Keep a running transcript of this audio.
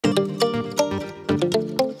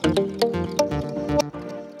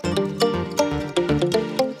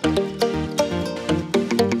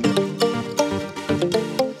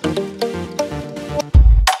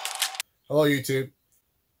YouTube.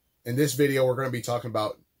 In this video, we're going to be talking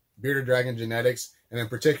about bearded dragon genetics, and in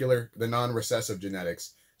particular, the non-recessive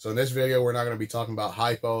genetics. So in this video, we're not going to be talking about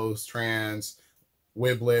hypos, trans,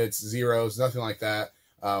 wiblets, zeros, nothing like that.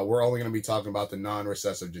 We're only going to be talking about the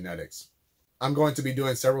non-recessive genetics. I'm going to be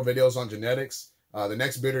doing several videos on genetics. The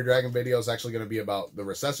next bearded dragon video is actually going to be about the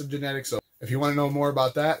recessive genetics. So if you want to know more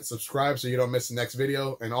about that, subscribe so you don't miss the next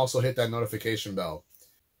video, and also hit that notification bell.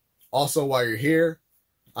 Also, while you're here,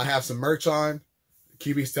 I have some merch on.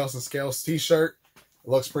 QB's Tails and Scales t-shirt. It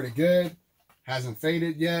looks pretty good. Hasn't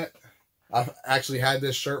faded yet. I've actually had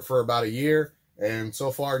this shirt for about a year, and so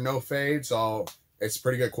far no fade, so it's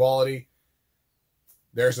pretty good quality.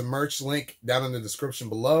 There's a merch link down in the description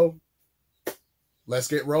below. Let's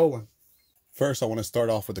get rolling. First, I want to start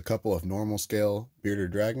off with a couple of normal scale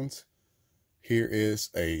bearded dragons. Here is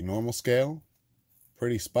a normal scale.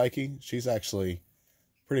 Pretty spiky. She's actually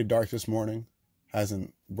pretty dark this morning.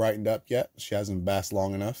 Hasn't brightened up yet. She hasn't basked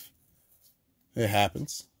long enough. It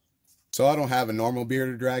happens. So I don't have a normal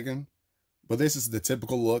bearded dragon, but this is the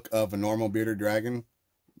typical look of a normal bearded dragon.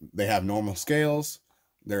 They have normal scales.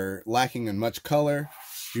 They're lacking in much color.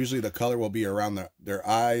 Usually the color will be around their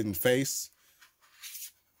eye and face.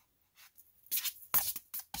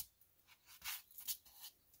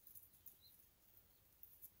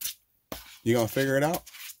 You gonna figure it out?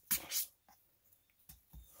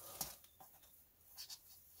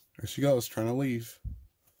 There she goes, trying to leave.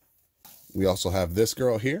 We also have this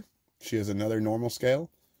girl here. She is another normal scale.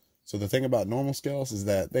 So the thing about normal scales is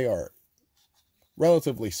that they are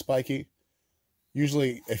relatively spiky.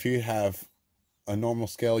 Usually, if you have a normal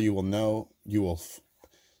scale, you will know you will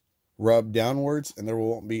rub downwards and there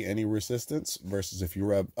won't be any resistance, versus if you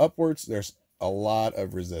rub upwards, there's a lot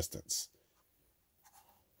of resistance.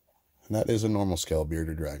 And that is a normal scale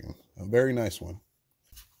bearded dragon. A very nice one.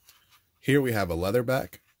 Here we have a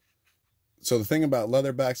leatherback. So the thing about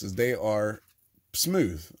leatherbacks is they are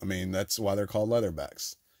smooth. I mean, that's why they're called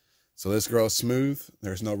leatherbacks. So this girl is smooth.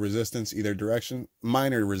 There's no resistance either direction.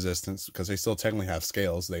 Minor resistance, because they still technically have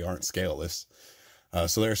scales. They aren't scaleless.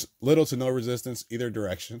 So there's little to no resistance either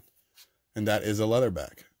direction. And that is a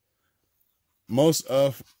leatherback. Most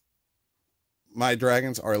of my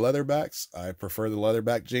dragons are leatherbacks. I prefer the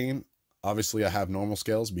leatherback gene. Obviously, I have normal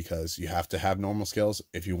scales because you have to have normal scales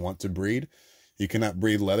if you want to breed. You cannot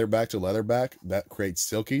breed leatherback to leatherback. That creates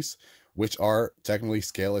silkies, which are technically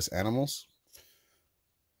scaleless animals.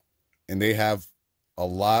 And they have a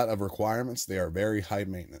lot of requirements. They are very high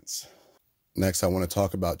maintenance. Next, I want to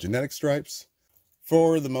talk about genetic stripes.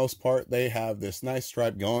 For the most part, they have this nice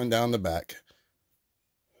stripe going down the back.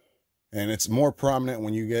 And it's more prominent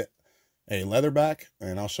when you get a leatherback,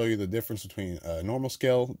 and I'll show you the difference between a normal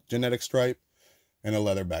scale genetic stripe and a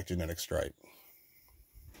leatherback genetic stripe.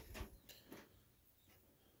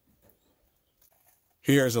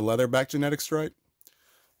 Here's a leatherback genetic stripe.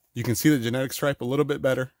 You can see the genetic stripe a little bit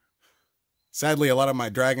better. Sadly, a lot of my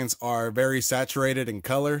dragons are very saturated in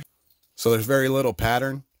color, so there's very little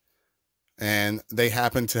pattern, and they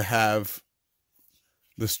happen to have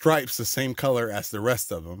the stripes the same color as the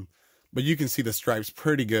rest of them. But you can see the stripes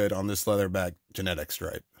pretty good on this leatherback genetic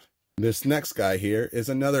stripe. This next guy here is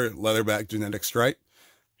another leatherback genetic stripe.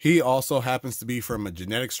 He also happens to be from a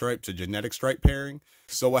genetic stripe to genetic stripe pairing.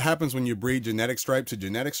 So what happens when you breed genetic stripe to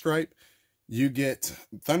genetic stripe, you get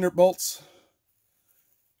thunderbolts,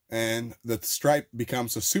 and the stripe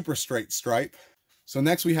becomes a super straight stripe. So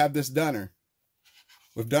next we have this dunner.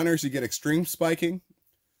 With dunners, you get extreme spiking,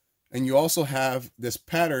 and you also have this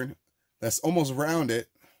pattern that's almost rounded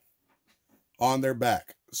on their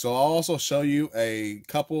back. So I'll also show you a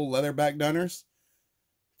couple leatherback dunners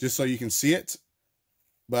just so you can see it.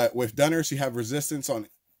 But with dunners, you have resistance on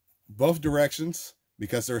both directions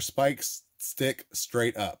because their spikes stick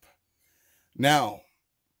straight up. Now,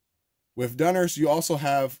 with dunners, you also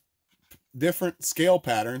have different scale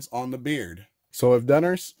patterns on the beard. So with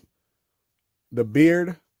dunners, the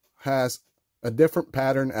beard has a different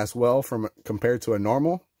pattern as well compared to a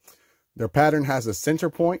normal. Their pattern has a center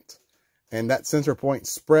point, and that center point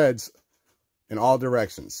spreads in all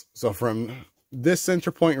directions. So from this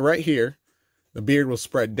center point right here, the beard will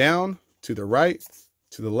spread down, to the right,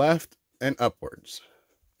 to the left, and upwards.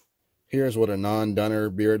 Here's what a non-dunner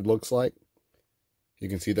beard looks like. You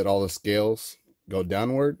can see that all the scales go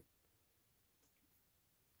downward.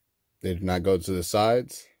 They do not go to the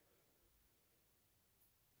sides.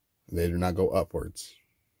 They do not go upwards.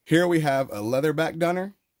 Here we have a leatherback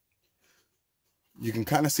dunner. You can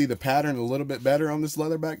kind of see the pattern a little bit better on this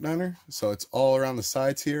leatherback dunner. So it's all around the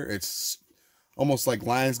sides here. It's almost like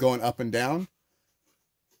lines going up and down.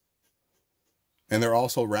 And they're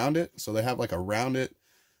also rounded. So they have like a rounded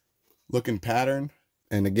looking pattern.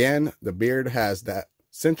 And again, the beard has that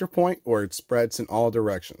center point where it spreads in all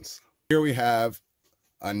directions. Here we have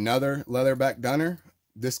another leatherback dunner.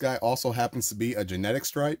 This guy also happens to be a genetic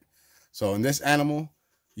stripe. So in this animal,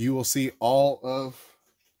 you will see all of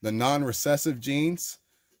the non-recessive genes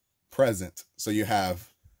present. So you have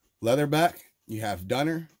leatherback, you have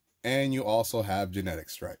dunner, and you also have genetic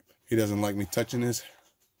stripe. He doesn't like me touching his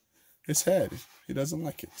head. He doesn't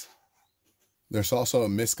like it. There's also a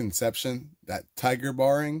misconception that tiger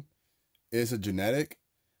barring is a genetic.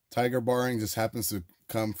 Tiger barring just happens to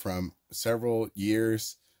come from several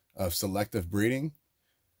years of selective breeding.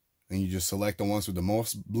 And you just select the ones with the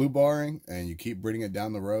most blue barring and you keep breeding it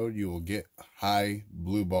down the road, you will get high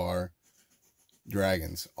blue bar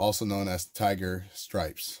dragons, also known as tiger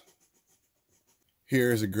stripes.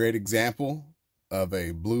 Here is a great example of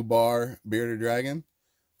a blue bar bearded dragon.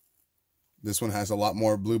 This one has a lot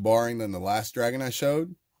more blue barring than the last dragon I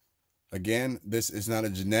showed. Again, this is not a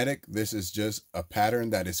genetic. This is just a pattern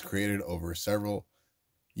that is created over several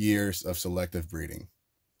years of selective breeding.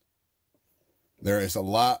 There is a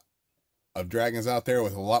lot of dragons out there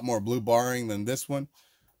with a lot more blue barring than this one.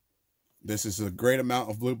 This is a great amount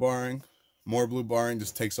of blue barring. More blue barring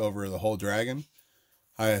just takes over the whole dragon.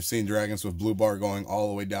 I have seen dragons with blue bar going all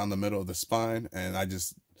the way down the middle of the spine, and I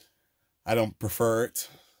don't prefer it.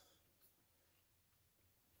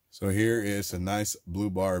 So here is a nice blue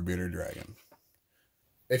bar bearded dragon.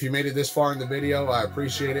 If you made it this far in the video, I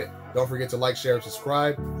appreciate it. Don't forget to like, share, and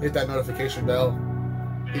subscribe. Hit that notification bell.